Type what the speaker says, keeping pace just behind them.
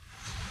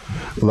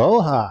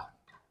Aloha.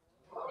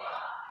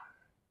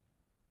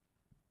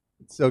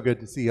 It's so good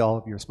to see all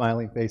of your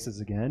smiling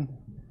faces again.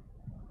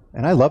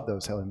 And I love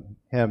those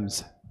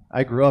hymns.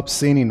 I grew up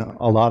singing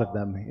a lot of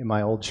them in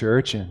my old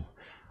church, and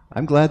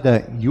I'm glad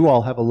that you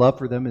all have a love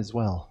for them as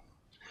well.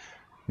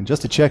 And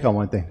just to check on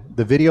one thing,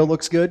 the video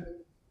looks good?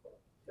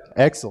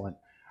 Excellent.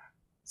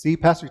 See,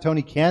 Pastor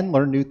Tony can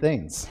learn new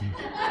things.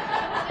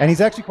 And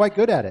he's actually quite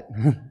good at it.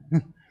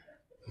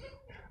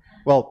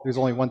 Well, there's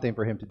only one thing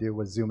for him to do,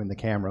 was zoom in the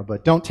camera,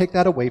 but don't take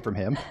that away from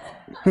him.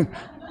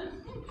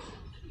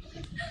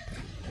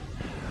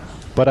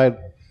 But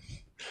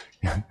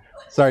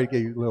sorry to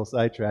get you a little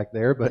sidetracked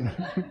there, but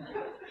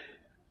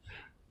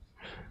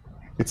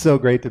it's so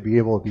great to be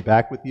able to be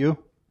back with you.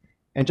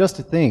 And just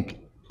to think,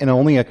 in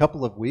only a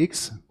couple of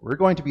weeks, we're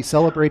going to be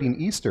celebrating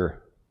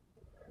Easter.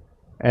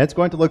 And it's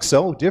going to look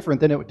so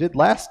different than it did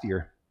last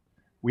year.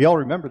 We all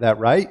remember that,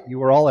 right? You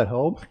were all at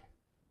home.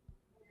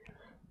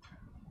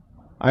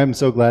 I am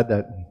so glad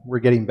that we're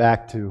getting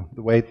back to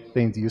the way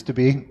things used to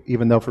be,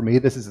 even though for me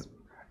this is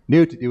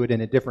new to do it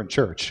in a different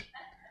church.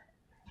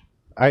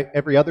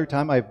 Every other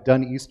time I've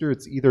done Easter,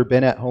 it's either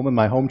been at home in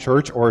my home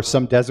church or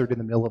some desert in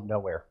the middle of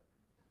nowhere.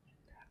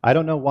 I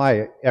don't know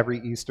why every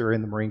Easter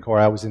in the Marine Corps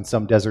I was in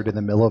some desert in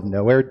the middle of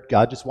nowhere.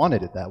 God just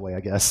wanted it that way, I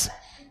guess.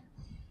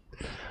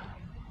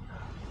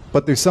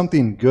 But there's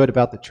something good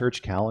about the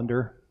church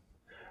calendar,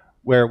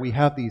 where we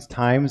have these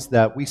times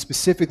that we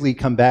specifically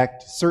come back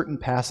to certain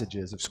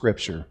passages of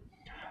Scripture.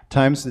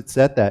 Times that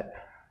said that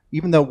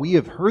even though we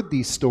have heard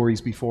these stories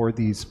before,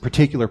 these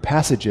particular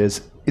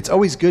passages, it's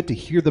always good to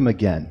hear them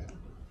again.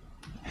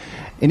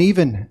 And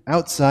even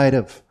outside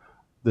of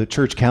the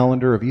church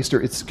calendar of Easter,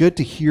 it's good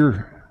to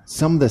hear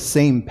some of the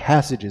same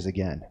passages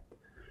again.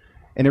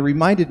 And it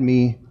reminded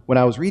me when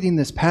I was reading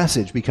this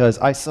passage, because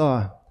I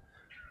saw,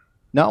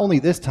 not only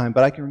this time,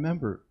 but I can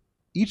remember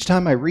each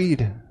time I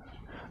read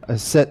a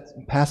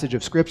set passage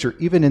of Scripture,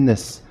 even in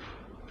this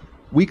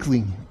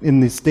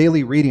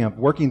daily reading of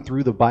working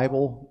through the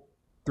Bible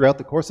throughout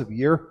the course of a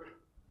year,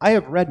 I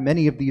have read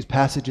many of these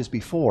passages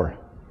before,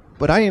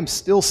 but I am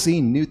still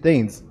seeing new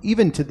things,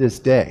 even to this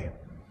day.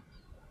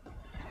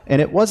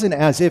 And it wasn't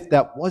as if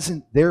that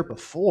wasn't there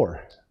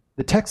before.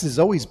 The text has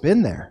always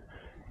been there.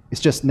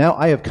 It's just now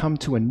I have come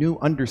to a new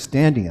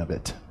understanding of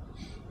it.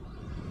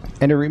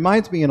 And it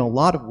reminds me in a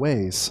lot of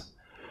ways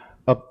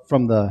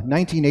from the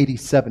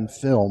 1987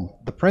 film,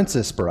 The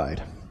Princess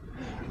Bride.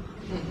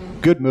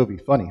 Good movie,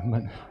 funny.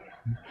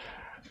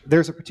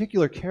 There's a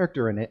particular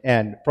character in it,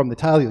 and from the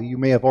title, you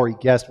may have already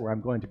guessed where I'm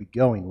going to be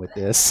going with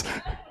this.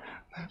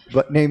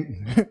 But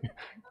named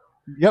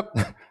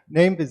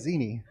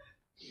Vizzini,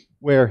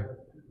 where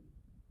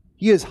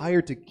he is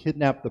hired to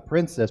kidnap the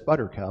Princess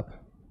Buttercup,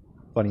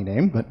 funny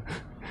name,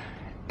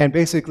 and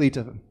basically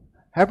to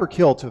have her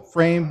killed to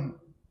frame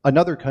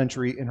another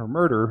country in her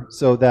murder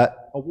so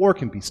that a war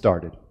can be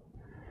started.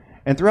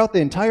 And throughout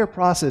the entire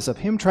process of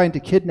him trying to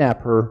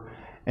kidnap her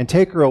and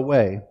take her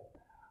away,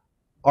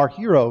 our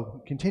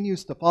hero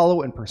continues to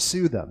follow and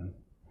pursue them.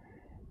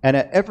 And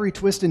at every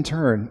twist and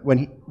turn,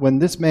 when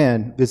this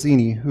man,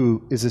 Vizzini,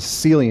 who is a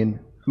Sicilian,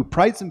 who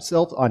prides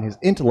himself on his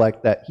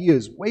intellect that he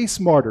is way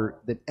smarter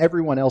than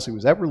everyone else who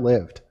has ever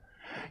lived,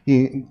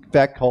 he in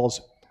fact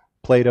calls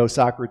Plato,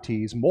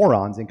 Socrates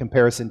morons in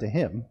comparison to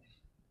him,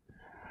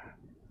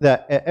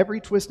 that at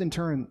every twist and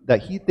turn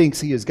that he thinks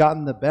he has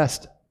gotten the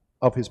best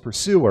of his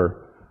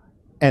pursuer,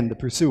 and the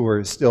pursuer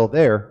is still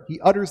there, he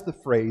utters the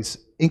phrase,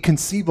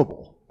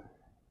 inconceivable.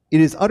 It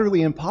is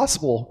utterly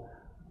impossible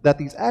that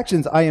these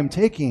actions I am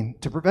taking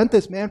to prevent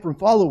this man from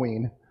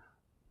following,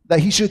 that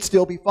he should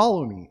still be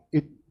following me.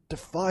 It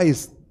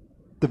defies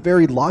the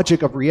very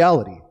logic of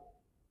reality.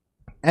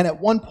 And at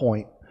one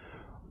point,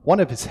 one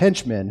of his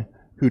henchmen,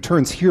 who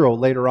turns hero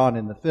later on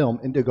in the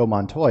film, Inigo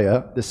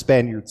Montoya, the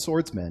Spaniard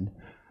swordsman,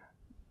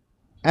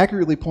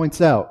 accurately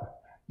points out,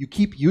 you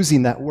keep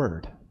using that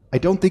word. I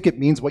don't think it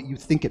means what you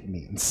think it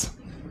means.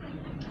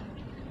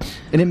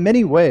 And in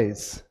many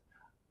ways,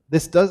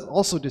 this does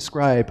also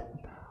describe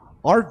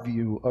our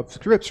view of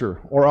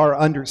Scripture, or our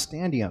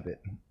understanding of it.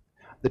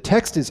 The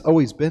text has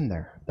always been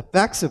there. The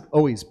facts have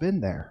always been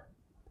there.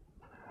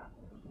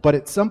 But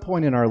at some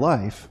point in our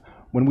life,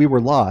 when we were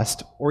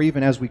lost, or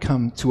even as we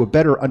come to a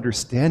better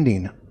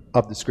understanding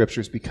of the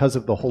Scriptures because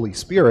of the Holy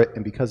Spirit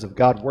and because of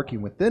God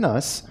working within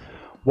us,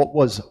 what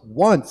was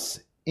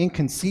once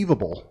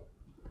inconceivable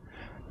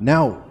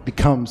now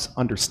becomes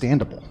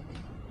understandable.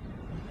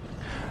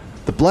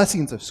 The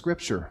blessings of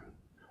Scripture,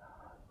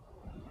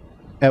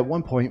 at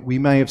one point we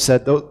may have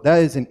said, that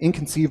is an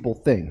inconceivable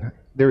thing.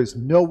 There is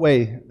no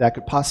way that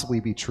could possibly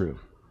be true.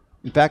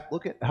 In fact,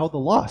 look at how the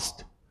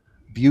lost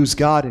views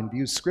God and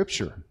views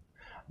Scripture.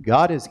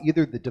 God is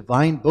either the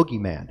divine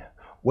boogeyman,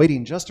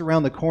 waiting just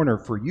around the corner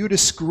for you to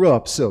screw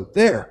up, so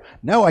there,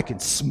 now I can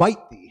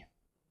smite thee.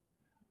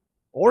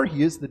 Or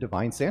he is the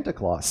divine Santa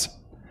Claus.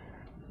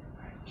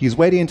 He's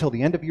waiting until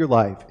the end of your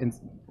life and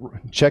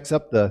checks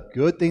up the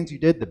good things you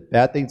did, the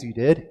bad things you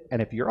did,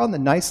 and if you're on the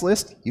nice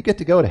list, you get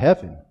to go to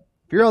heaven.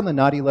 If you're on the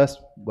naughty list,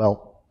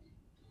 well,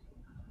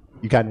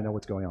 you kind of know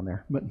what's going on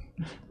there.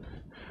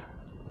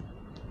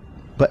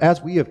 But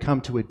as we have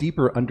come to a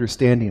deeper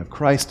understanding of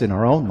Christ in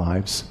our own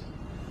lives,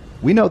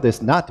 we know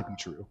this not to be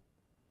true.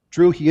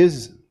 True, he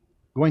is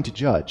going to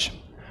judge,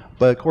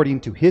 but according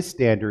to his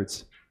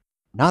standards,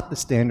 not the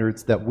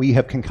standards that we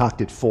have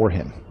concocted for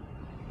him.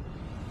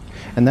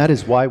 And that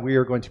is why we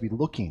are going to be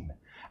looking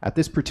at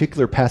this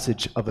particular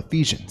passage of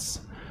Ephesians.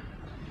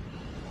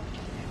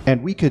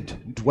 And we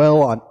could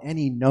dwell on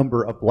any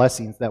number of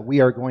blessings that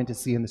we are going to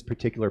see in this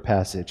particular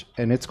passage.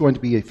 And it's going to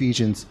be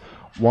Ephesians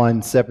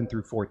 1, 7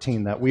 through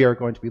 14 that we are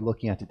going to be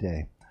looking at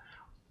today.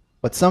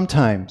 But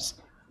sometimes,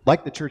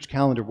 like the church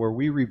calendar where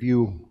we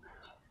review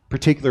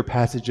particular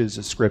passages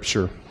of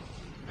Scripture,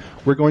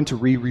 we're going to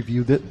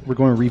review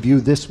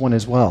this one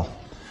as well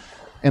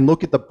and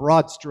look at the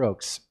broad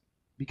strokes.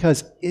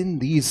 Because in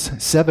these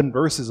 7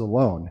 verses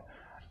alone,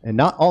 and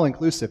not all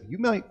inclusive, you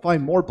might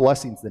find more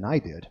blessings than I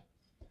did.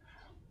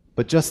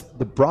 But just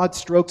the broad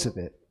strokes of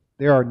it,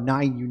 there are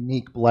 9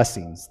 unique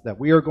blessings that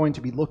we are going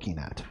to be looking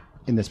at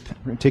in this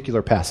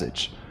particular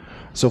passage.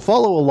 So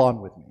follow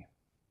along with me.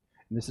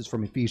 And this is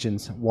from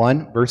Ephesians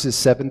 1, verses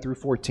 7 through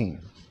 14.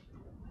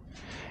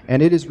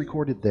 And it is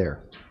recorded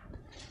there,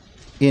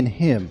 "In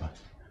him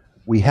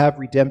we have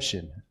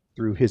redemption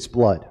through his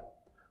blood,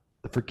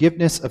 the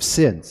forgiveness of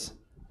sins,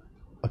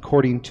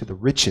 according to the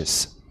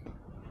riches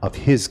of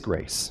his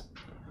grace,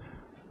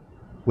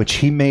 which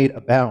he made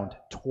abound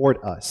toward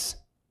us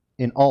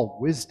in all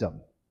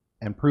wisdom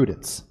and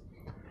prudence,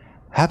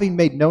 having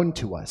made known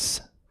to us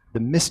the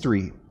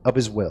mystery of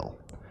his will,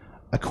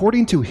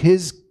 according to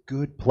his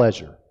good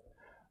pleasure,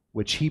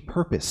 which he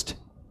purposed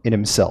in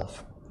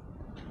himself,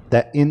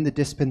 that in the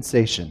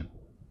dispensation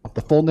of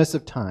the fullness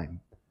of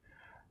time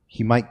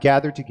he might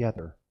gather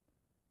together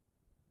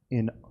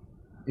in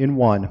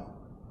one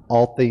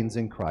all things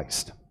in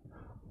Christ,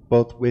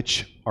 both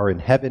which are in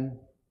heaven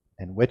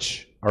and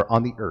which are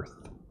on the earth,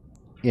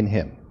 in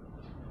him.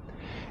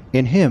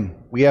 In him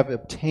we have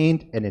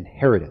obtained an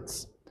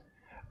inheritance,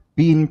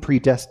 being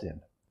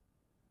predestined,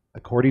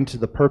 according to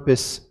the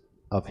purpose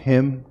of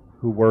him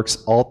who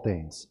works all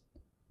things,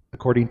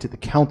 according to the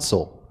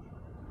counsel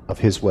of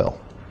his will,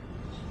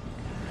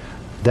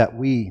 that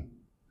we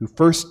who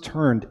first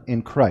turned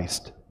in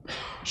Christ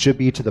should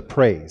be to the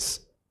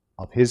praise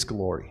of his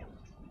glory.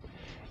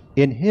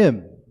 In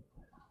him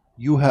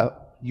you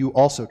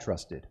also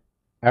trusted,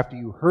 after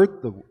you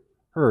heard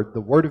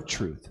the word of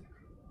truth,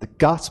 the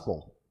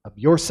gospel of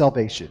your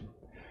salvation,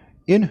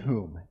 in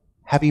whom,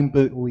 having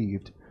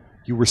believed,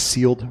 you were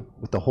sealed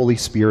with the Holy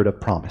Spirit of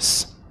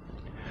promise,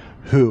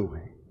 who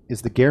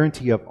is the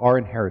guarantee of our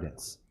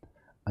inheritance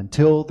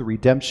until the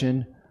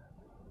redemption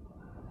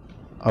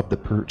of the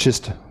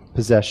purchased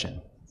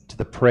possession, to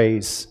the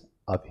praise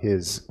of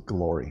his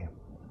glory.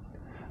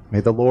 May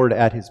the Lord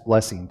add his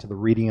blessing to the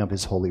reading of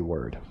his holy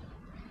word.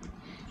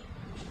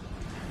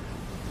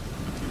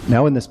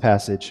 Now in this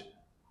passage,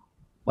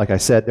 like I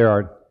said, there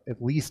are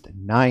at least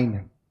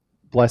 9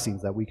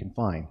 blessings that we can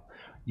find.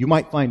 You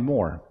might find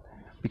more,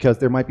 because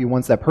there might be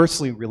ones that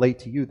personally relate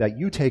to you that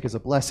you take as a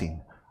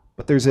blessing,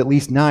 but there's at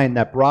least 9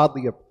 that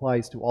broadly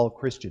applies to all of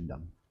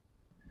Christendom.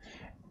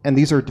 And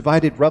these are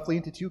divided roughly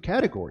into 2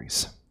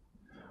 categories.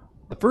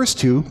 The first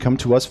 2 come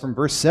to us from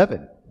verse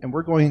 7, and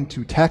we're going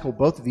to tackle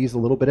both of these a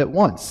little bit at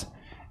once.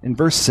 In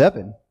verse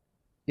 7,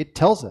 it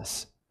tells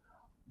us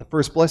the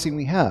first blessing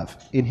we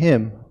have. In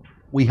him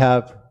we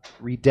have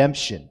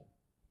redemption.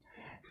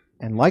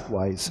 And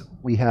likewise,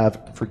 we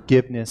have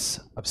forgiveness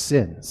of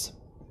sins.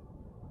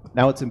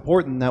 Now, it's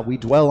important that we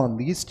dwell on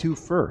these 2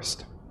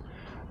 first,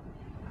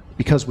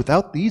 because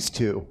without these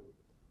 2,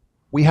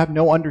 we have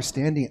no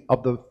understanding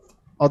of the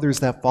others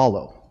that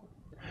follow.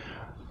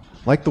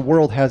 Like the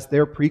world has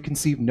their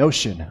preconceived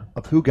notion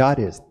of who God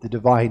is, the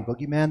divine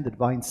boogeyman, the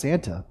divine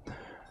Santa,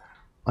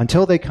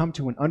 until they come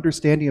to an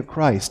understanding of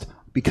Christ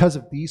because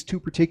of these 2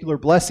 particular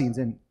blessings,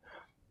 and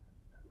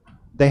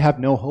they have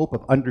no hope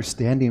of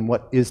understanding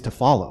what is to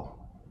follow.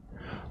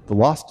 The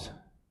lost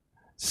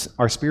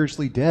are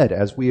spiritually dead,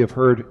 as we have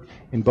heard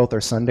in both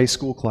our Sunday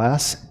school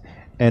class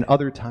and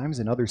other times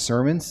in other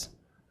sermons,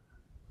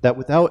 that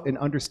without an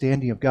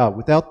understanding of God,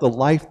 without the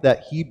life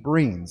that he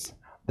brings,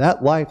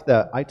 that life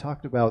that I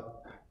talked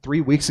about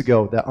 3 weeks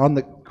ago, that on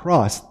the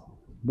cross,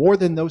 more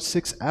than those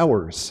 6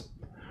 hours,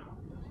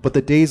 but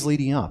the days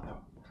leading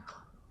up,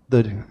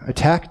 the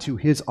attack to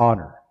his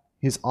honor,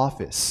 his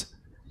office,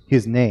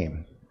 his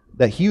name,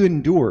 that he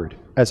endured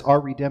as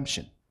our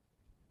redemption.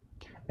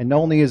 And not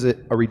only is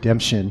it a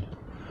redemption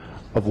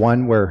of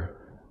one where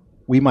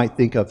we might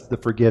think of the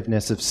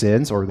forgiveness of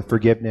sins or the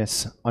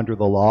forgiveness under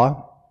the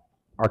law,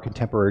 our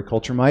contemporary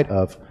culture might,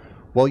 of,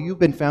 well, you've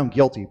been found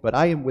guilty, but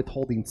I am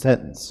withholding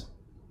sentence.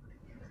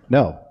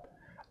 No,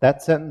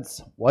 that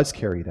sentence was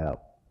carried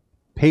out,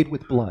 paid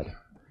with blood.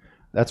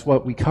 That's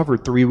what we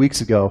covered 3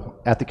 weeks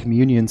ago at the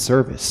communion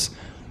service.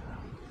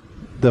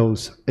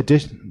 Those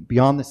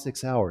beyond the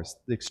 6 hours,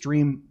 the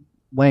extreme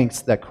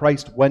lengths that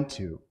Christ went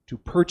to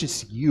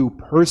purchase you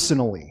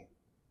personally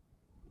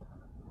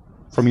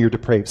from your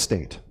depraved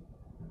state.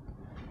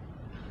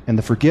 And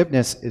the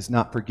forgiveness is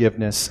not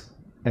forgiveness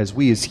as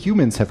we as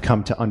humans have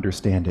come to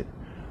understand it,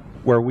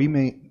 where we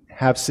may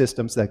have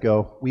systems that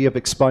go, we have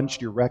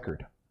expunged your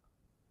record.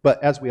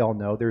 But as we all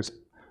know,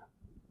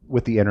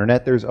 with the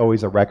internet, there's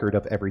always a record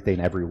of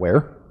everything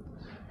everywhere.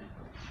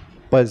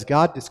 But as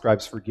God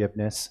describes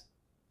forgiveness,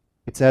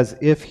 it's as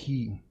if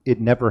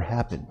it never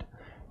happened.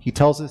 He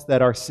tells us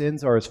that our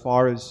sins are as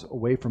far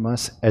away from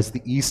us as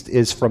the east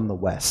is from the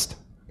west,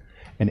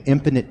 an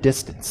infinite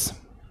distance,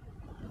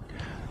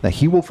 that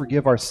he will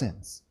forgive our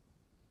sins.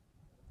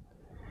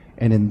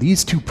 And in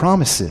these two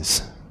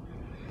promises,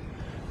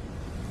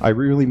 I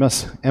really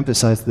must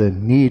emphasize the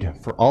need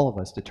for all of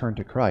us to turn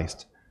to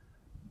Christ.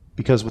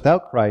 Because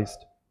without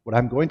Christ, what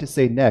I'm going to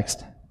say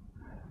next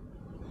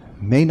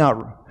may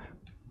not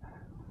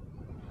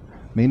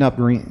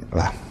bring...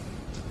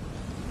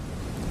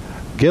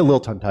 Get a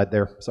little tongue-tied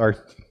there, sorry.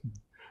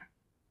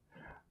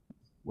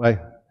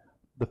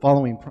 The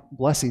following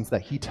blessings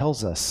that he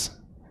tells us,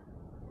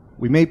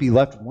 we may be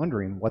left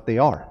wondering what they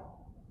are.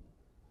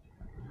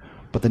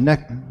 But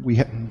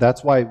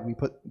that's why we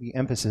put the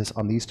emphasis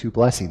on these two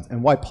blessings,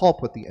 and why Paul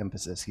put the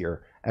emphasis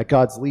here at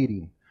God's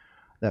leading,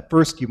 that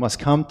first you must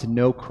come to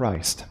know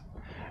Christ,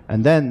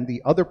 and then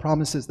the other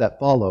promises that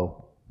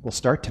follow will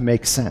start to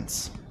make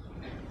sense.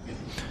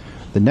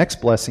 The next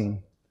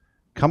blessing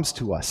comes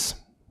to us.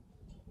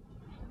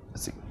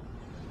 Let's see.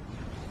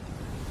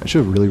 I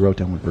should have really wrote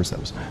down what verse that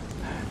was.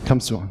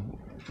 Comes to...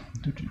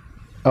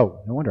 Oh,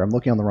 no wonder, I'm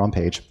looking on the wrong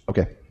page.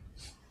 Okay.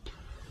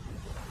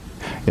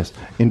 Yes,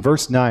 in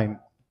verse 9,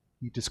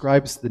 he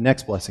describes the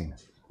next blessing.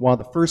 One of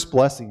the first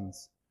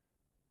blessings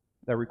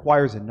that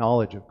requires a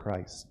knowledge of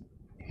Christ,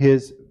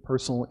 his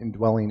personal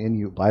indwelling in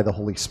you by the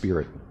Holy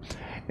Spirit,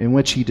 in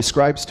which he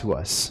describes to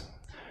us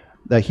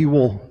that he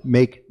will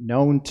make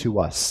known to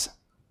us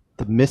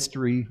the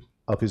mystery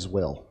of his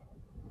will.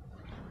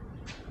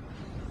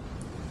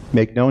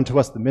 Make known to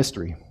us the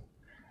mystery.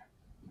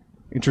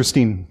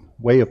 Interesting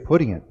way of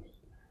putting it.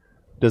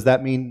 Does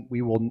that mean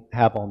we will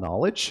have all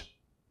knowledge?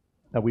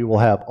 That we will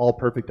have all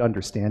perfect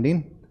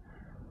understanding?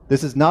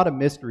 This is not a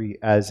mystery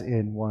as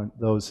in one of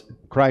those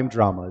crime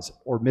dramas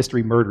or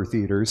mystery murder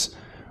theaters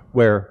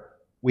where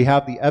we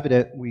have the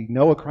evidence, we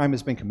know a crime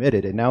has been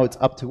committed, and now it's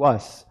up to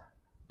us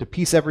to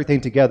piece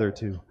everything together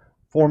to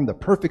form the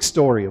perfect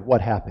story of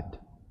what happened.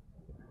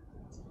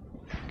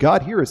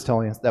 God here is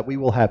telling us that we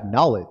will have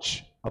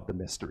knowledge of the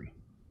mystery.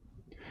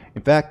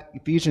 In fact,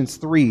 Ephesians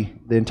 3,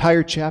 the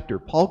entire chapter,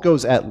 Paul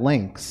goes at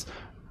lengths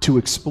to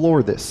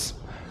explore this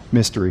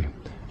mystery.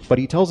 But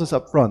he tells us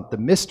up front, the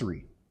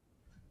mystery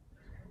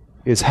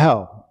is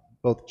how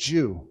both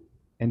Jew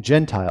and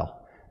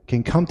Gentile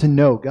can come to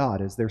know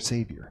God as their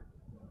Savior.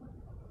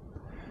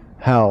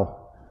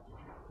 How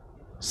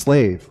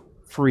slave,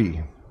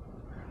 free,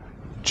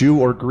 Jew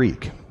or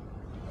Greek,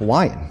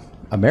 Hawaiian,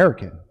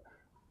 American,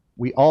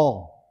 we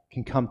all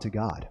can come to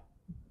God.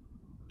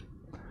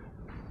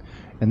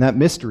 And that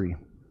mystery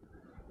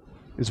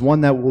is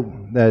one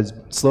that is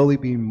slowly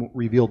being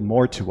revealed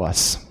more to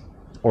us,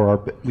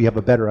 or we have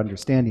a better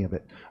understanding of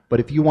it.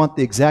 But if you want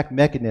the exact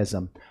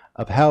mechanism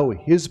of how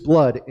his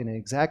blood, in an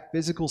exact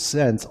physical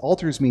sense,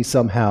 alters me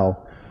somehow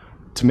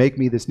to make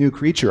me this new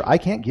creature, I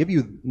can't give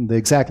you the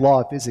exact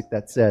law of physics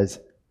that says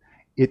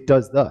it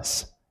does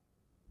thus.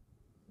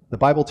 The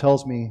Bible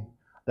tells me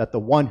that the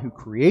one who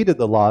created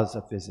the laws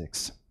of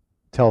physics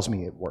tells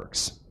me it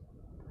works.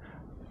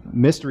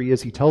 Mystery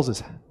is he tells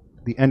us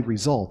the end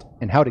result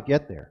and how to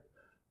get there.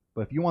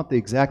 But if you want the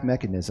exact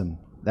mechanism,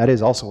 that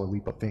is also a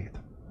leap of faith.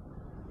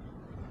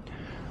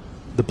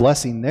 The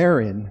blessing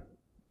therein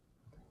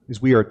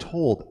is we are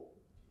told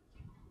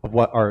of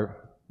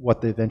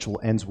what the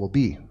eventual ends will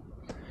be,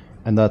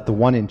 and that the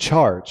one in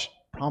charge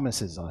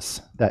promises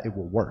us that it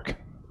will work.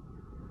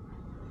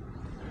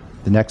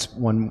 The next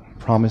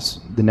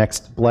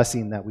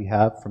blessing that we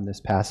have from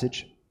this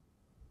passage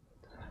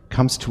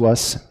comes to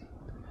us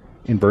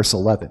in verse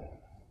 11,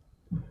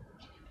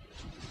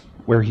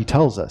 where he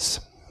tells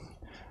us,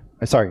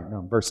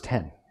 verse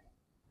 10,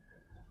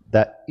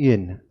 that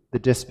in the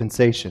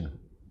dispensation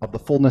of the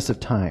fullness of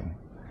time,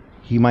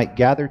 he might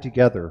gather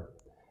together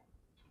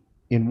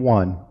in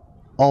one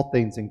all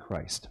things in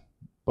Christ,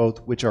 both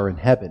which are in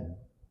heaven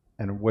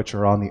and which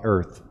are on the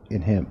earth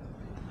in him.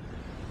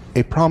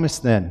 A promise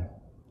then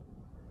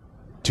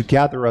to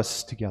gather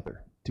us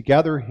together, to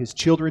gather his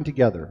children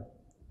together,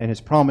 and his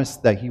promise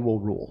that he will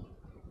rule.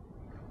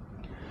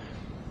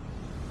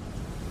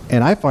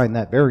 And I find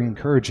that very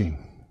encouraging,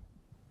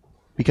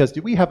 because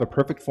do we have a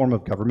perfect form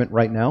of government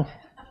right now?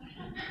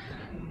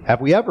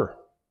 Have we ever?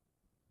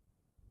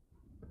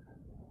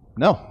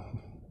 No.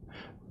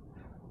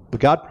 But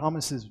God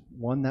promises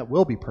one that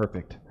will be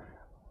perfect,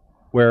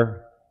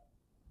 where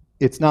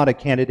it's not a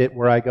candidate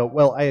where I go,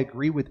 well, I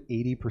agree with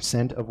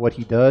 80% of what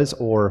he does,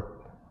 or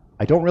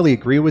I don't really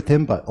agree with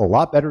him, but a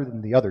lot better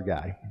than the other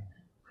guy.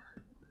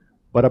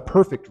 But a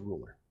perfect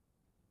ruler.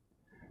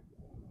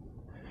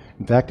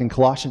 In fact, in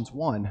Colossians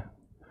 1,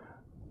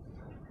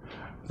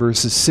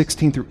 verses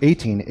 16 through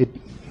 18, it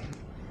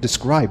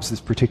describes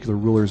this particular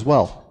ruler as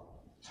well.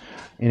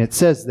 And it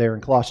says there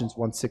in Colossians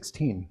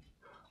 1:16,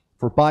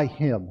 "For by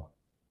him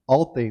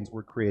all things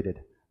were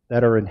created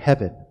that are in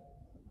heaven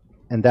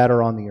and that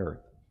are on the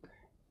earth,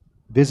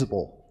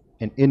 visible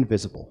and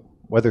invisible,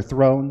 whether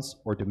thrones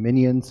or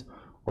dominions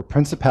or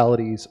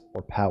principalities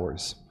or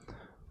powers.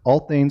 All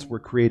things were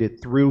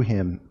created through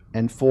him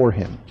and for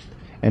him,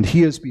 and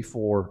he is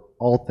before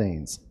all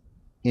things.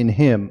 In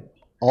him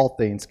all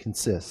things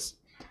consist.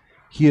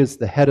 He is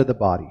the head of the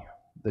body,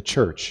 the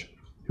church,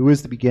 who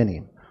is the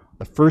beginning,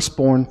 the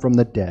firstborn from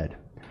the dead,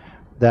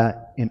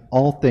 that in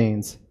all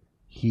things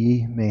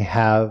he may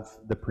have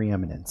the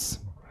preeminence.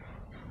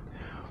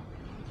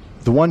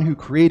 The one who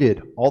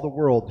created all the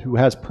world, who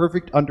has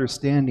perfect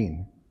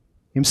understanding,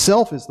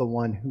 himself is the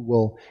one who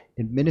will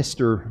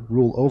administer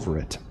rule over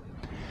it.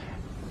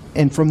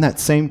 And from that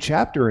same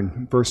chapter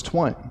in verse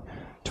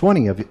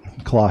 20 of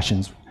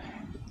Colossians,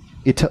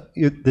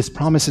 this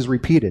promise is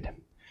repeated.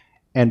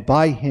 And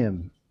by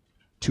him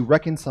to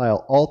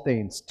reconcile all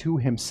things to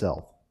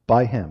himself,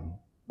 by him,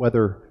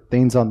 whether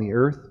things on the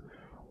earth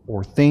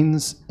or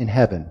things in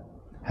heaven,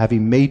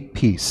 having made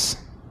peace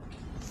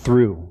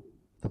through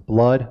the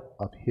blood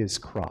of his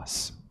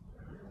cross.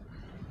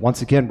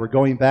 Once again, we're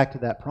going back to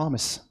that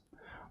promise,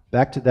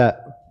 back to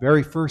that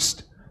very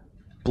first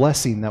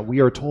blessing that we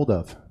are told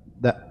of,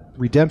 that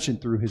redemption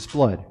through his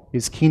blood,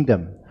 his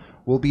kingdom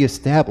will be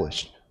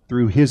established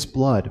through his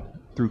blood,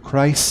 through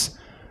Christ's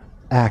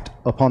act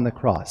upon the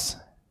cross.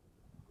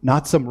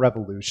 Not some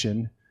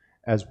revolution,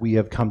 as we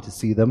have come to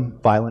see them,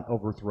 violent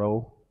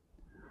overthrow,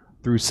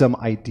 through some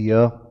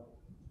idea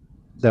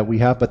that we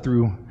have, but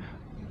through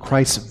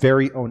Christ's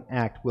very own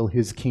act will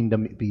his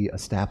kingdom be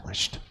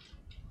established.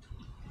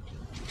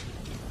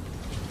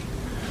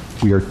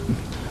 We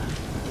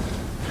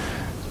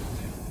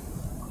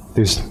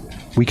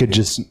could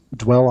just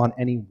dwell on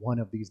any one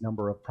of these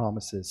number of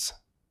promises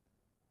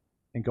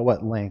and go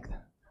at length,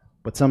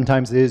 but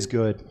sometimes it is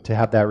good to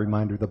have that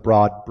reminder, the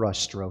broad brush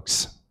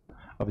strokes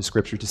of his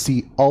scripture, to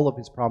see all of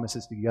his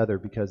promises together,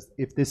 because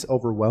if this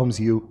overwhelms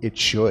you, it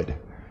should.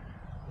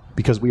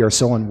 Because we are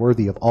so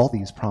unworthy of all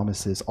these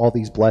promises, all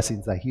these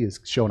blessings that he has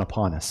shown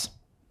upon us.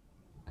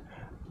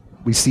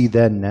 We see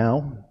then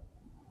now,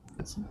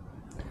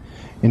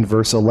 in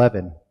verse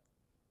 11,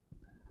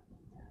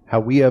 how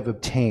we have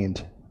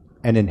obtained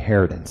an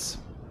inheritance.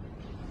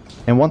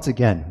 And once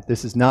again,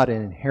 this is not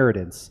an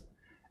inheritance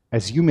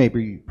as you may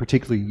be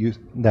particularly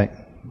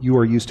that you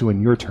are used to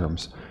in your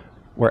terms,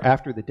 where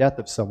after the death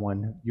of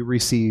someone, you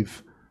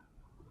receive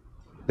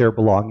their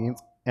belongings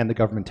and the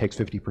government takes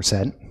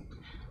 50%.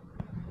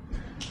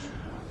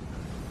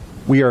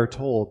 We are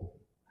told,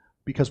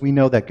 because we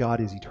know that God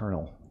is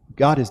eternal,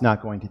 God is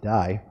not going to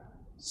die,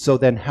 so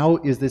then how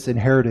is this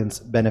inheritance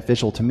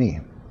beneficial to me?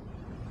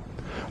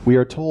 We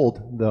are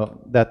told,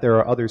 though, that there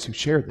are others who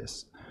share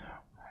this.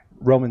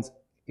 Romans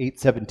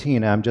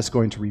 8:17, I'm just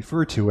going to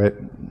refer to it,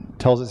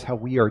 tells us how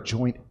we are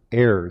joint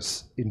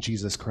heirs in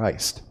Jesus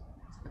Christ.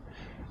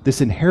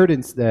 This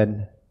inheritance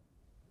then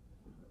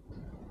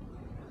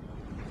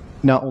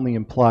not only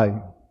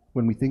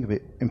when we think of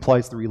it,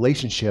 implies the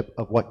relationship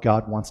of what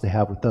God wants to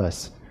have with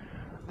us.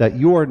 That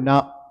you are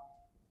not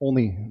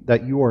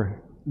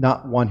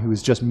one who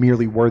is just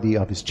merely worthy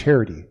of his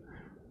charity,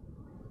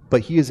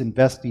 but he is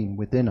investing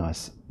within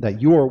us,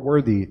 that you are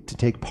worthy to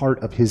take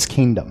part of his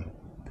kingdom,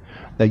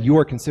 that you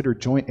are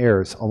considered joint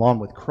heirs along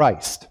with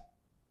Christ,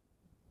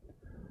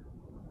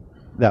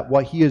 that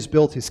what he has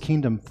built his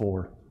kingdom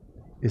for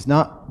is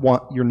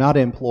you're not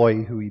an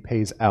employee who he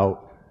pays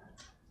out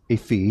a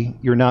fee,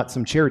 you're not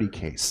some charity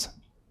case.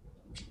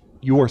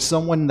 You are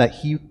someone that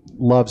he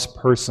loves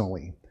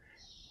personally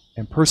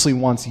and personally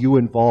wants you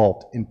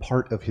involved in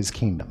part of his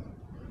kingdom.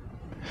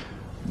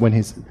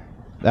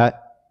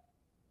 That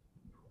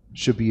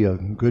should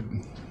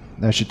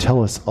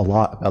tell us a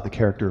lot about the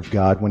character of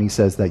God when he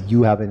says that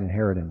you have an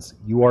inheritance.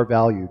 You are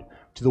valued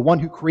to the one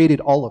who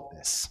created all of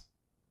this.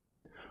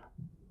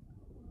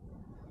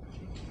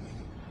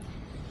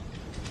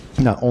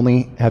 Not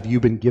only have you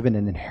been given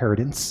an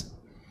inheritance,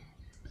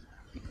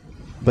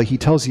 but he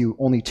tells you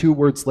only 2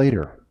 words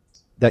later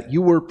that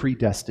you were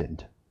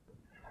predestined.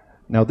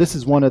 Now, this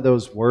is one of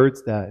those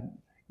words that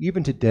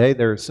even today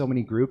there are so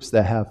many groups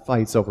that have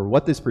fights over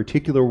what this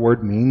particular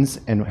word means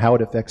and how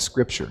it affects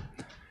Scripture.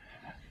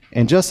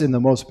 And just in the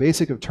most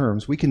basic of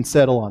terms, we can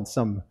settle on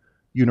some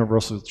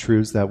universal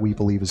truths that we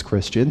believe as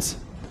Christians.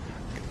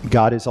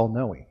 God is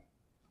all-knowing.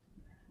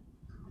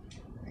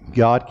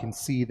 God can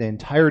see the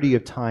entirety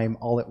of time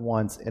all at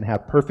once and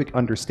have perfect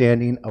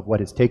understanding of what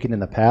has taken in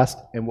the past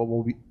and what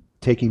will be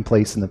taking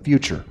place in the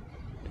future.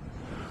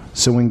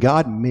 So when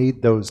God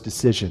made those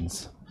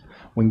decisions,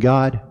 when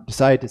God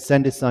decided to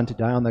send his son to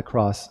die on the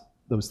cross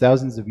those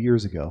thousands of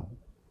years ago,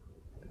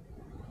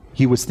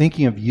 he was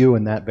thinking of you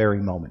in that very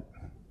moment.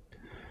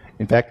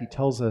 In fact, he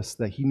tells us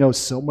that he knows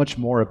so much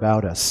more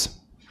about us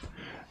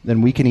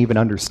than we can even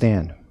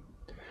understand.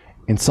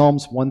 In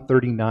Psalms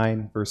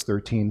 139, verse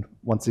 13,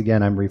 once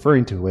again, I'm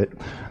referring to it,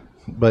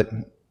 but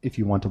if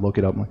you want to look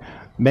it up,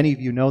 many of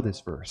you know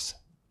this verse,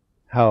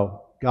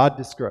 how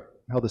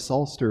the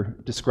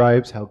psalmist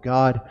describes how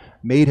God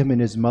made him in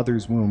his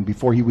mother's womb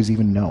before he was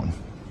even known.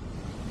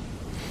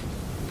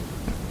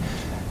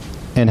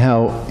 And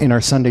how in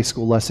our Sunday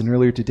school lesson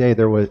earlier today,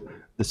 the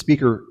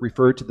speaker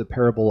referred to the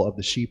parable of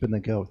the sheep and the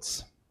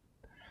goats.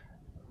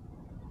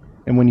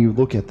 And when you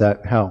look at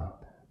that, how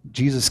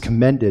Jesus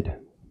commended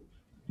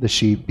the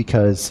sheep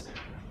because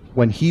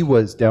when he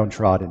was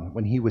downtrodden,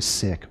 when he was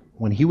sick,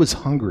 when he was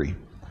hungry,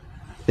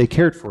 they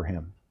cared for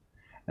him.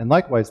 And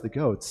likewise, the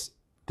goats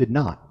did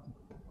not.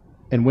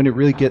 And when it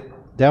really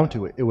get down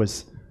to it, it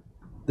was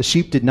the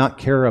sheep did not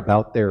care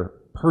about their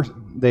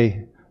person.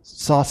 They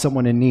saw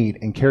someone in need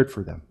and cared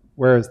for them,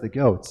 whereas the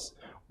goats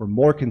were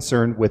more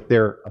concerned with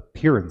their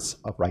appearance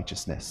of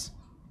righteousness.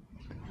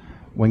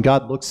 When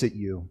God looks at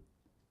you,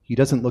 he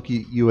doesn't look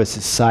at you as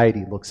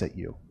society looks at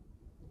you.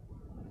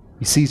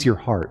 He sees your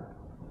heart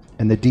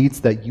and the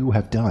deeds that you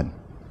have done,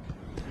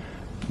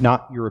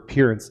 not your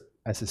appearance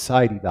as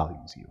society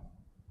values you.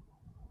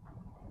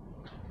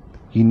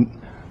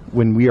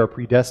 When we are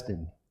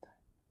predestined,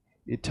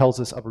 it tells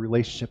us of a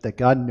relationship that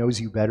God knows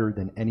you better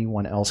than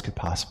anyone else could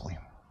possibly.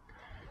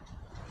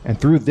 And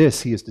through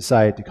this, he has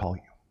decided to call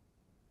you.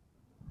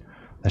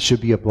 That should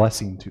be a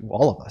blessing to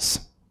all of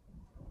us.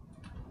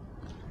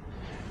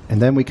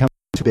 And then we come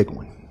to a big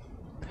one.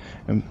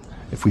 And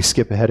if we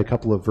skip ahead a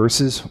couple of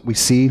verses, we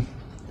see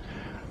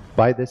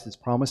by this is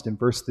promised in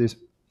verse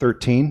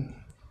 13,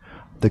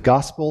 the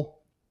gospel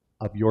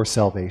of your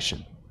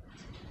salvation.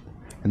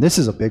 And this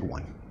is a big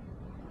one.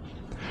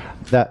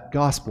 That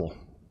gospel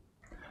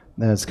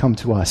that has come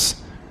to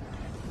us.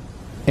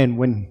 And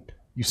when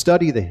you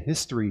study the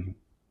history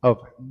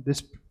of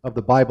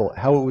the Bible,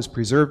 how it was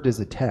preserved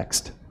as a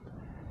text,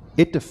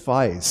 it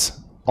defies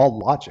all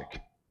logic.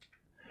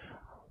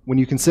 When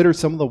you consider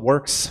some of the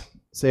works,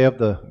 say, of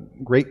the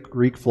great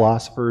Greek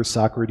philosophers,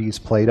 Socrates,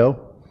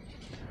 Plato,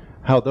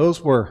 how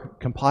those were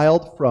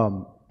compiled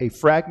from a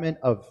fragment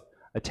of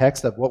a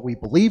text of what we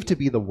believe to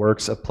be the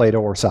works of Plato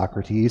or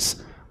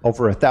Socrates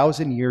over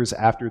 1,000 years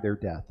after their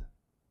death.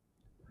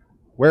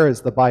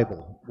 Whereas the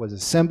Bible was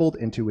assembled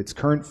into its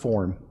current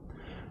form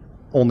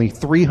only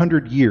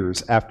 300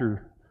 years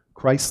after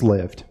Christ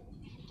lived,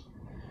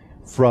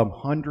 from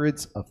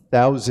hundreds of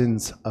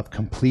thousands of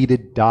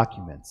completed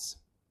documents.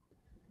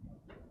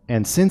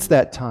 And since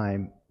that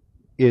time,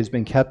 it has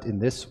been kept in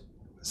this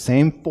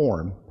same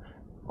form,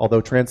 although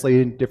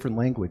translated in different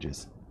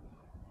languages.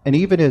 And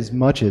even as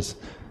much as,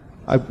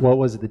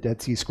 the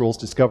Dead Sea Scrolls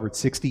discovered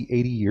 60,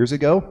 80 years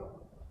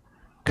ago,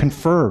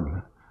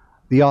 confirm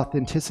the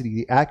authenticity,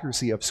 the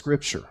accuracy of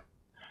Scripture.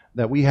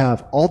 That we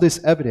have all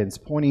this evidence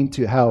pointing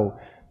to how,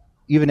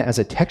 even as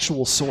a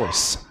textual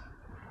source,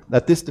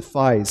 that this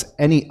defies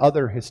any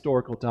other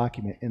historical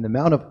document in the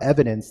amount of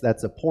evidence that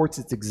supports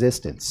its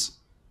existence.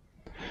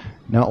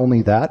 Not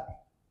only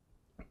that,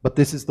 but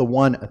this is the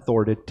one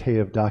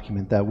authoritative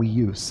document that we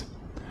use.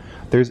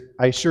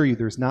 I assure you,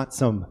 there's not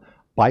some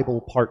Bible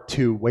Part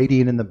 2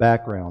 waiting in the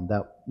background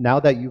that now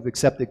that you've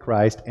accepted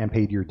Christ and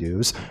paid your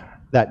dues,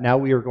 that now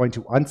we are going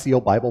to unseal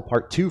Bible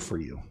Part 2 for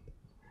you.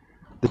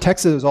 The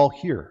text is all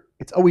here.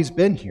 It's always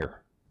been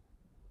here.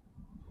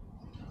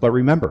 But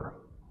remember,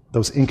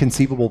 those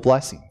inconceivable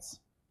blessings.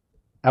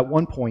 At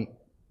one point,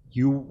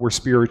 you were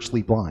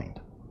spiritually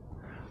blind.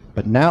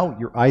 But now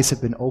your eyes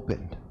have been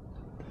opened.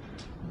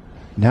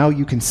 Now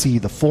you can see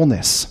the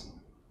fullness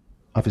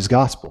of his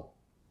gospel.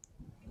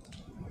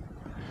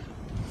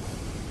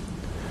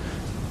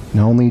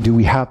 Not only do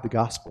we have the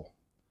gospel,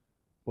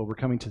 but we're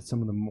coming to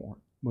some of the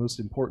most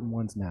important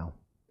ones now.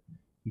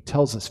 He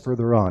tells us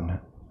further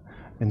on,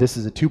 and this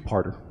is a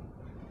two-parter,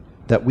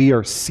 that we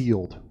are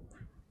sealed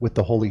with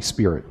the Holy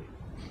Spirit.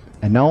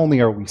 And not only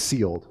are we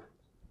sealed,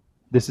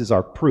 this is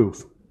our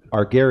proof,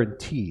 our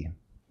guarantee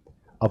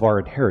of our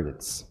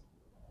inheritance.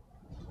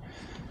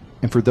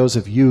 And for those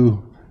of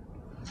you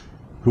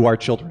who are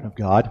children of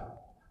God,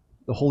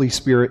 the Holy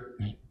Spirit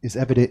is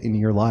evident in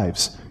your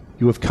lives.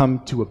 You have come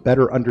to a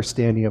better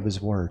understanding of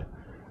his word.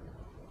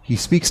 He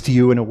speaks to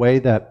you in a way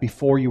that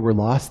before you were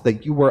lost,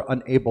 that you were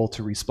unable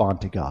to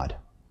respond to God.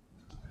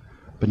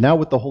 But now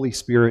with the Holy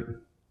Spirit,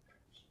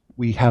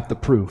 we have the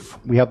proof.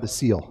 We have the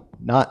seal.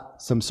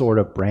 Not some sort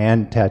of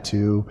brand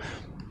tattoo,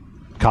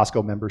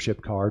 Costco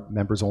membership card,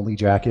 members only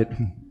jacket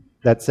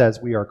that says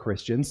we are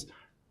Christians,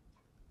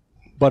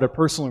 but a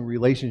personal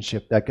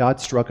relationship that God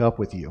struck up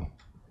with you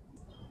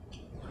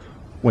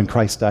when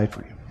Christ died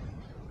for you.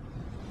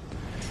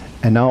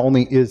 And not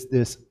only is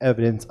this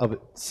evidence of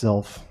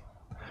itself,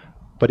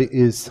 but it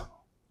is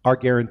our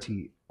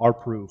guarantee, our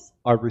proof,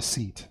 our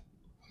receipt,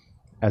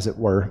 as it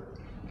were,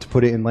 to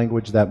put it in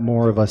language that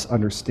more of us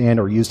understand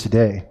or use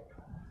today,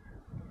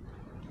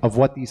 of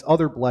what these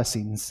other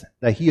blessings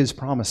that he has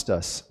promised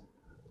us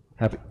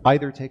have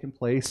either taken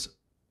place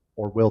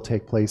or will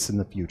take place in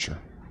the future.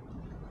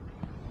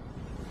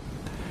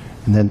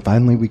 And then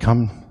finally we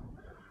come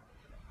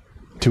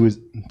to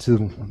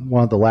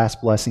one of the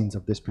last blessings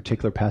of this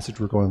particular passage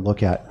we're going to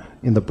look at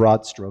in the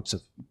broad strokes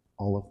of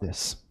all of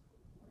this.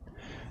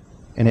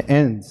 And it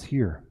ends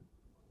here,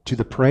 to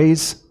the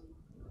praise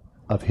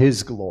of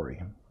his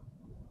glory.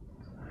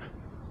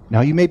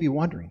 Now you may be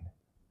wondering,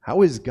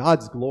 how is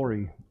God's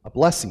glory a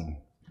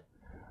blessing?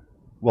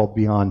 Well,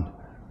 beyond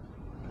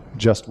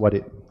just what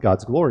it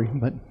God's glory,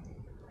 but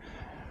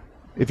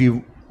if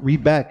you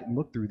read back and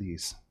look through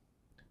these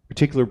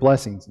particular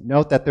blessings,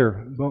 note that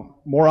they're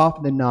more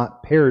often than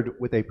not paired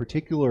with a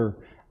particular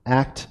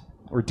act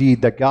or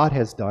deed that God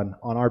has done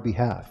on our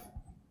behalf.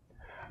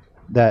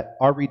 That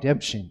our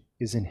redemption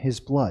is in His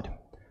blood,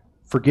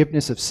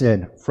 forgiveness of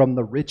sin from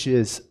the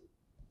riches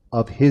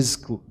of His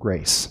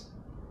grace.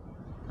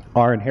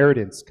 Our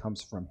inheritance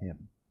comes from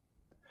Him.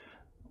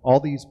 All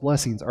these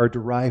blessings are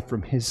derived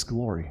from His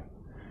glory.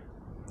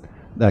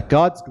 That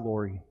God's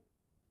glory,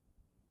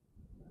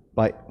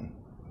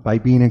 by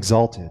being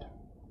exalted,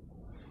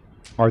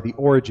 are the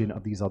origin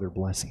of these other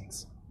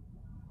blessings.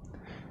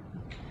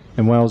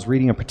 And when I was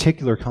reading a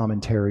particular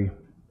commentary,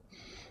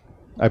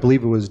 I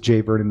believe it was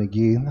J. Vernon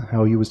McGee,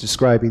 how he was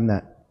describing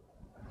that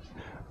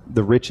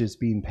the riches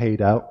being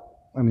paid out,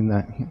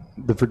 that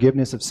the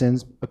forgiveness of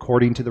sins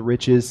according to the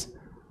riches,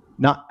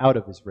 not out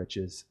of his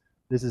riches.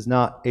 This is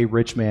not a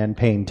rich man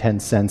paying 10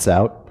 cents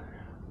out.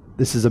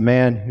 This is a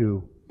man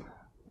who,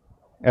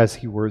 as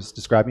he was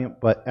describing it,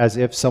 but as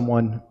if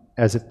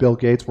Bill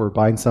Gates were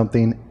buying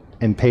something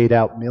and paid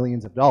out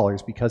millions of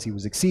dollars because he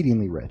was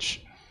exceedingly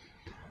rich.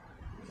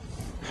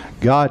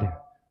 God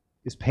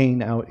is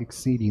paying out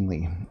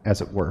exceedingly,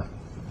 as it were.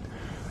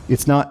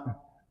 It's not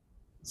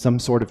some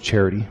sort of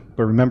charity,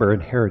 but remember,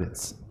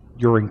 inheritance.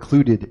 You're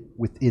included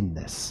within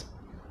this.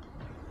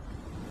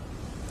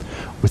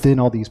 Within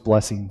all these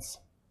blessings,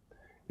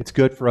 it's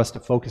good for us to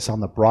focus on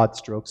the broad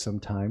strokes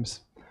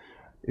sometimes.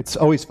 It's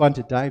always fun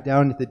to dive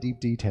down into the deep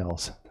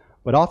details,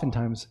 but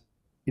oftentimes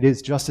it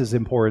is just as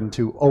important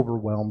to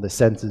overwhelm the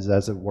senses,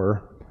 as it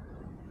were,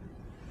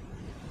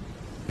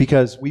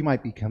 because we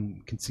might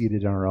become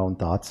conceited in our own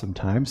thoughts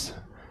sometimes,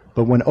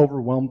 but when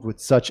overwhelmed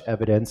with such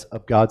evidence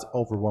of God's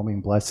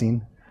overwhelming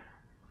blessing,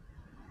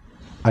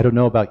 I don't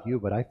know about you,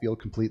 but I feel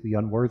completely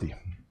unworthy.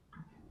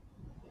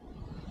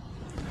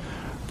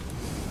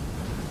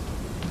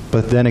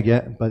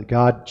 But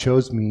God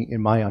chose me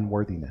in my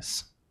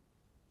unworthiness.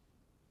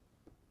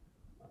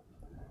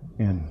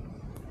 And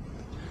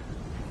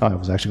I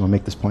was actually going to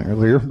make this point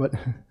earlier, but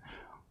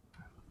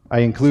I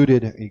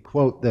included a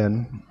quote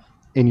then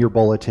in your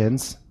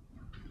bulletins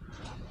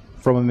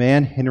from a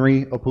man,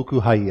 Henry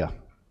Opoku-Haia,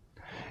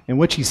 in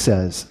which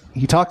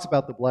he talks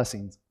about the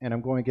blessings, and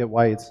I'm going to get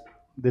why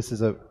this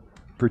is a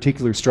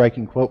particular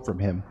striking quote from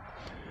him,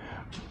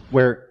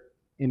 where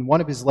in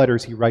one of his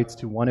letters he writes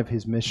to one of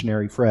his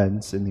missionary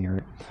friends in the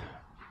area,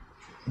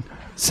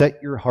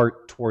 "Set your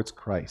heart towards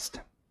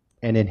Christ,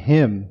 and in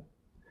Him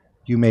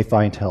you may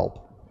find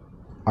help.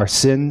 Our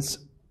sins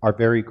are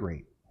very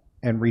great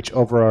and reach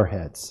over our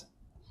heads,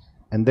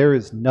 and there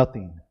is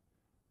nothing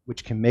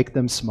which can make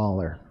them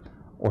smaller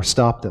or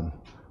stop them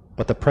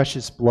but the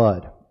precious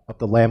blood of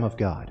the Lamb of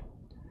God,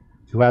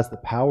 who has the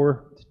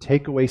power to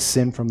take away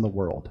sin from the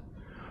world.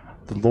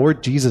 The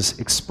Lord Jesus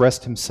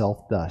expressed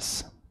Himself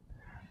thus,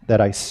 that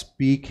I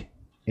speak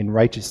in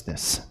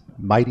righteousness,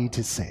 mighty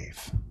to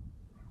save."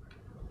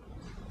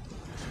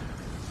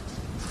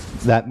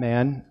 That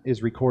man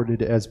is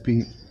recorded as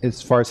being,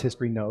 as far as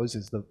history knows,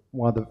 is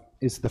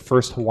the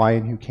first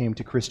Hawaiian who came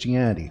to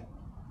Christianity.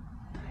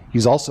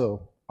 He's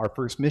also our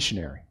first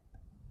missionary.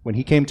 When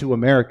he came to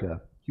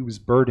America, he was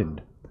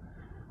burdened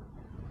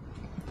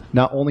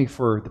not only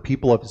for the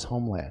people of his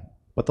homeland,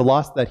 but the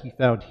lost that he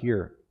found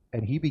here,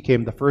 and he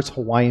became the first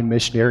Hawaiian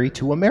missionary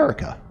to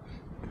America.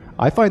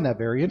 I find that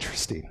very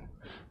interesting.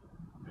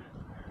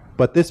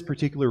 But this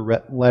particular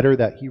letter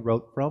that he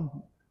wrote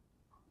from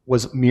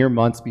was mere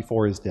months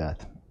before his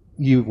death.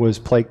 He was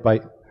plagued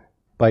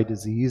by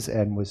disease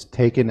and was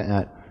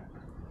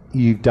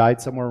he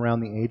died somewhere around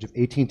the age of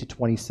 18 to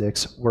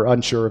 26. We're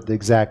unsure of the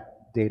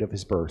exact date of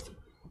his birth.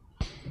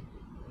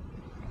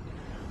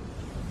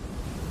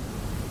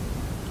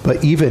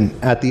 But even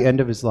at the end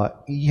of his life,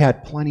 he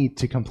had plenty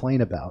to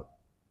complain about.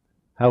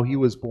 How he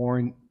was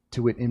born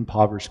to an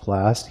impoverished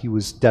class. He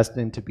was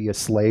destined to be a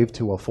slave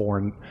to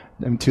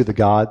to the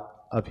god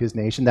of his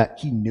nation that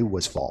he knew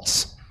was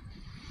false.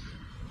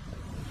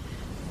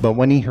 But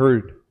when he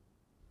heard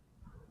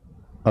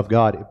of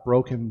God, it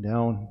broke him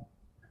down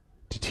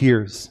to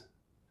tears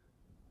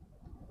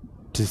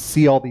to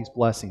see all these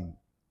blessings,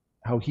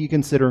 how he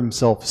considered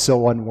himself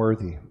so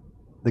unworthy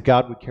that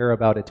God would care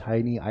about a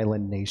tiny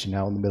island nation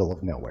out in the middle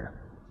of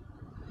nowhere.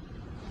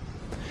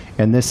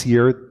 And this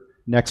year,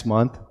 next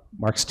month,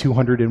 marks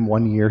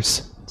 201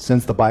 years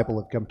since the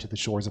Bible had come to the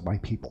shores of my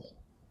people.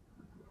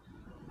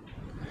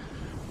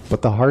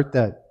 But the heart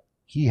that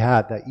he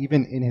had, that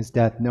even in his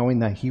death, knowing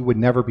that he would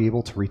never be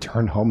able to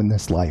return home in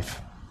this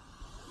life,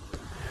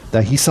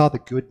 that he saw the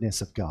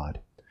goodness of God,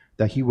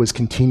 that he was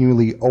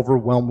continually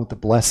overwhelmed with the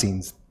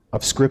blessings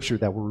of Scripture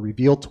that were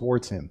revealed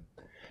towards him,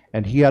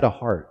 and he had a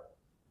heart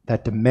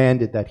that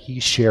demanded that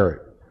he share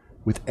it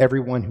with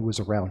everyone who was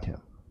around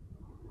him.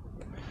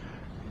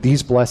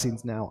 These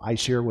blessings now I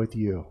share with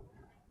you.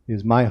 It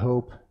is my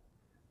hope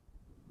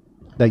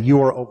that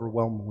you are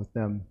overwhelmed with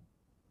them,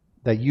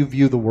 that you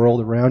view the world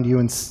around you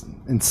and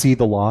see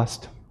the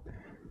lost,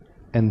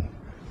 and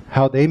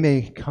how they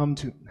may come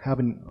to have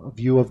a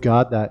view of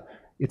God that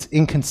It's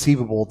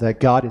inconceivable that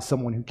God is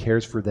someone who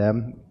cares for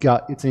them.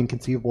 It's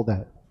inconceivable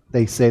that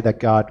they say that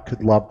God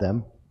could love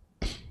them.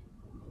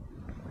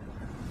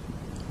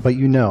 But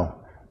you know,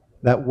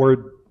 that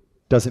word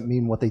doesn't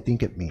mean what they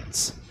think it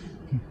means.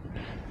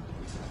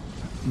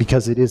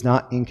 Because it is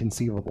not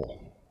inconceivable.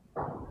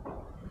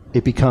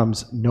 It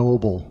becomes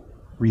knowable,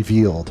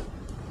 revealed,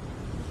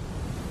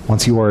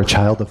 once you are a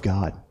child of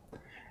God.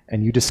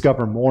 And you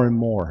discover more and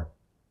more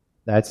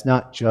that it's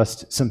not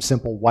just some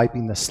simple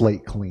wiping the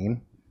slate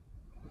clean,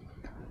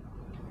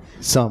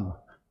 some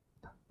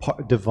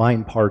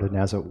divine pardon,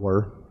 as it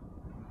were,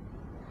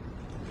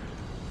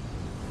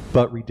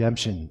 but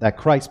redemption, that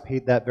Christ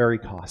paid that very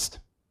cost.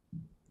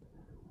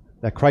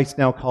 That Christ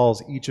now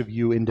calls each of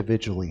you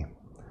individually,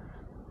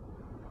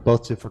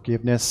 both to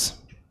forgiveness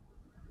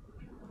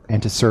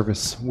and to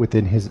service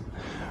within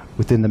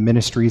the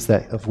ministries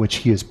of which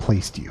he has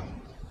placed you.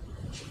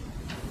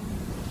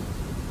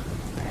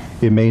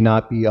 It may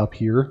not be up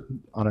here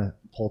on a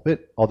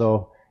pulpit,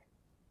 although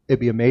it'd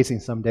be amazing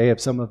someday if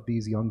some of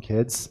these young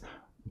kids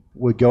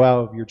would go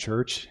out of your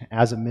church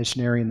as a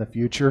missionary in the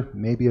future,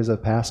 maybe as a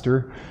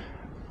pastor,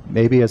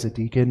 maybe as a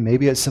deacon,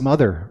 maybe as some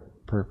other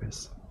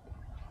purpose.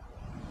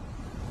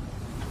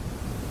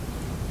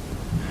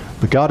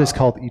 But God has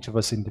called each of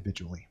us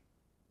individually.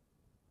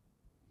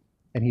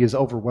 And he has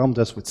overwhelmed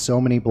us with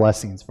so many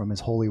blessings from his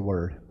holy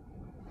word.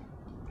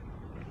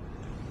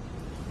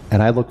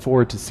 And I look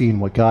forward to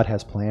seeing what God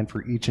has planned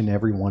for each and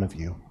every one of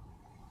you,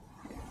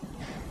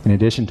 in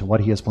addition to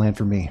what he has planned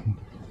for me.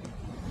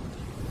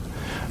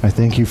 I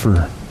thank you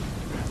for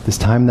this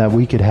time that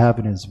we could have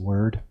in his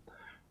word,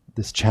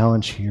 this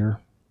challenge here.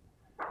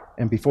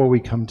 And before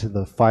we come to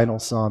the final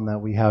psalm that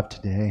we have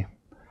today,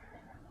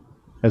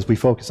 as we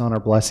focus on our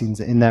blessings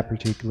in that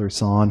particular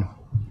psalm,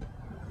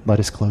 let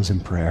us close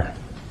in prayer.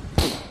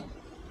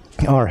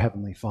 Our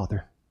Heavenly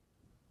Father,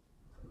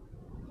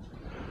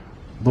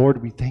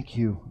 Lord, we thank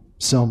you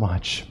so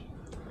much,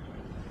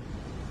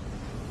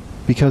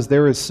 because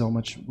there is so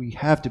much we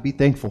have to be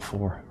thankful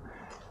for.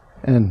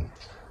 And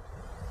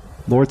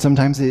Lord,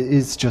 sometimes it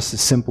is just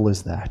as simple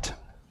as that.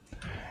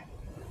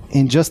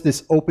 In just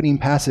this opening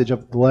passage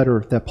of the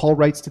letter that Paul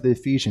writes to the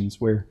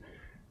Ephesians, where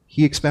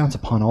he expounds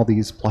upon all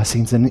these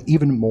blessings and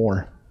even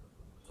more,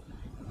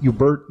 you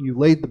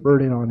laid the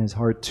burden on his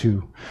heart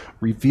to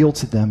reveal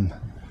to them,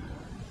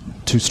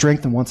 to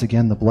strengthen once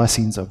again the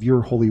blessings of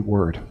your holy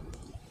word,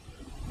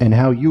 and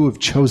how you have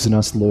chosen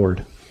us,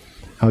 Lord,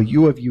 how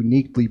you have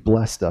uniquely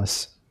blessed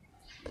us,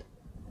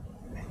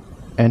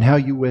 and how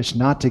you wish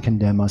not to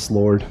condemn us,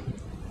 Lord,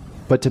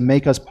 but to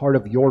make us part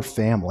of your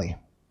family.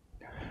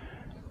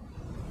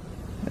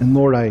 And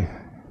Lord, I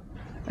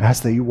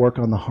ask that you work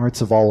on the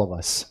hearts of all of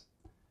us,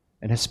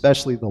 and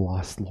especially the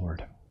lost,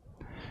 Lord,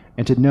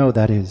 and to know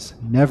that it is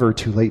never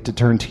too late to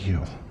turn to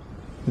you.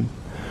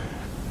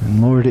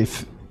 And Lord,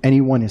 if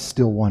anyone is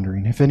still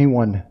wondering, if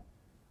anyone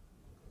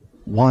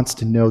wants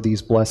to know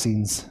these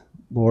blessings,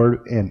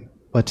 Lord,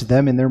 but to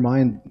them in their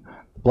mind,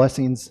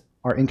 blessings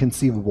are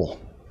inconceivable,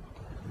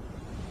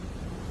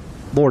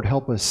 Lord,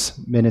 help us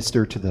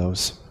minister to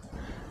those.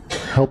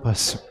 Help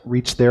us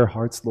reach their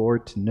hearts,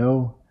 Lord, to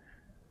know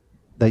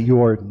that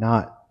you are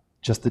not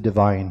just the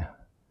divine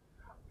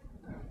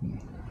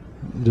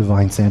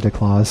Santa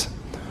Claus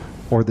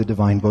or the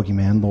divine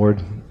boogeyman,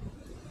 Lord,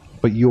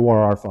 but you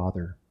are our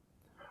Father.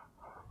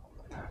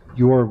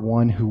 You are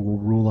one who will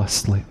rule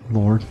us,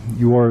 Lord.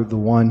 You are the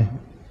one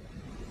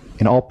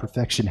in all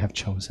perfection have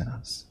chosen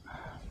us.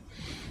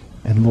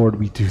 And Lord,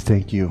 we do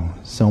thank you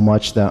so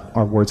much that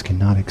our words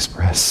cannot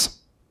express.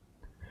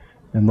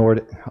 And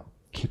Lord,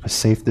 keep us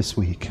safe this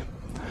week.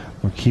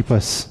 Lord, keep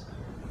us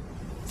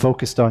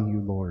focused on you,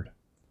 Lord.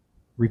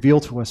 Reveal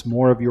to us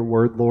more of your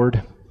word,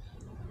 Lord.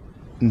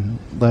 And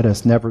let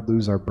us never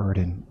lose our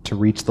burden to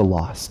reach the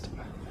lost.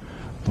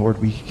 Lord,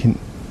 we can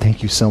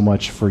thank you so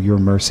much for your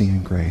mercy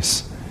and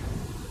grace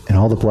and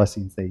all the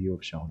blessings that you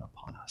have shown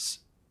upon us.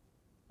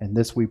 And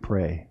this we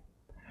pray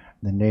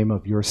in the name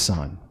of your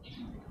Son,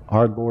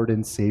 our Lord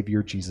and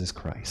Savior, Jesus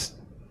Christ.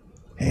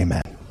 Amen.